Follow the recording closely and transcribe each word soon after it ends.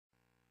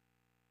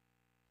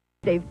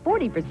Save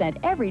 40%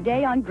 every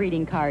day on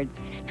greeting cards.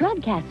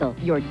 Drug Castle,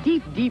 your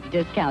deep, deep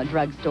discount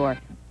drugstore.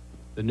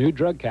 The new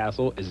Drug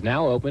Castle is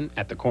now open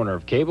at the corner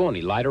of Cable and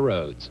Elida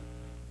Roads.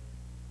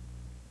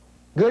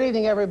 Good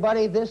evening,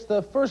 everybody. This is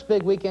the first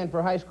big weekend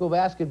for high school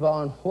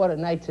basketball, and what a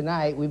night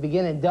tonight. We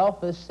begin in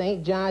Delphos,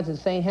 St. John's, and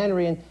St.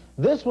 Henry, and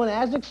this one,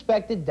 as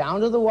expected, down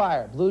to the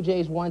wire. Blue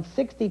Jays won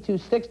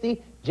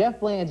 62-60.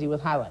 Jeff Blanzy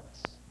with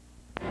highlights.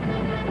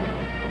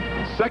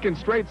 Second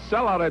straight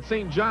sellout at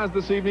St. John's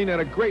this evening at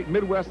a great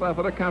Midwest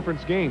Athletic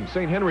Conference game.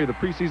 St. Henry, the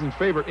preseason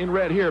favorite, in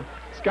red here.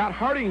 Scott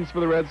Hardings for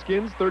the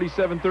Redskins,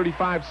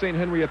 37-35 St.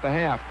 Henry at the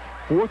half.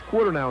 Fourth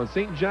quarter now, and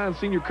St. John's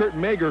senior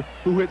Curtin Mager,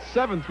 who hit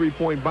 7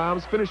 three-point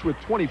bombs, finished with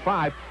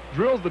 25,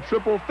 drills the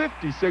triple,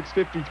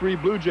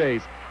 56-53 Blue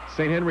Jays.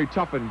 St. Henry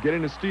toughened,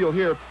 getting a steal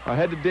here,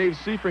 ahead to Dave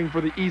Seifring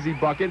for the easy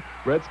bucket.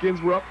 Redskins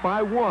were up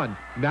by 1.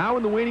 Now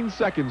in the waning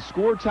seconds,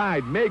 score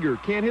tied.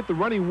 Mager can't hit the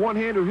running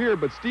one-hander here,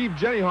 but Steve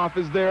Jennyhoff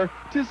is there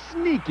to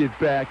sneak it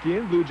back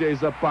in. Blue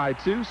Jays up by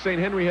 2.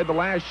 St. Henry had the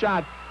last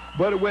shot,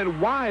 but it went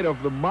wide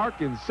of the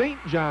mark, and St.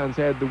 John's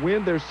had the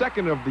win, their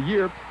second of the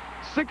year.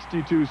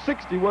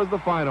 62-60 was the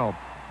final.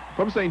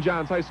 From St.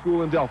 John's High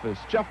School in Delphos,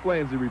 Jeff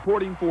Blanzy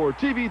reporting for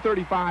TV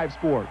 35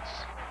 Sports.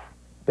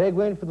 Big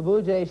win for the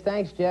Blue Jays.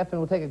 Thanks, Jeff. And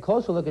we'll take a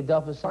closer look at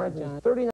Delphos St. John's.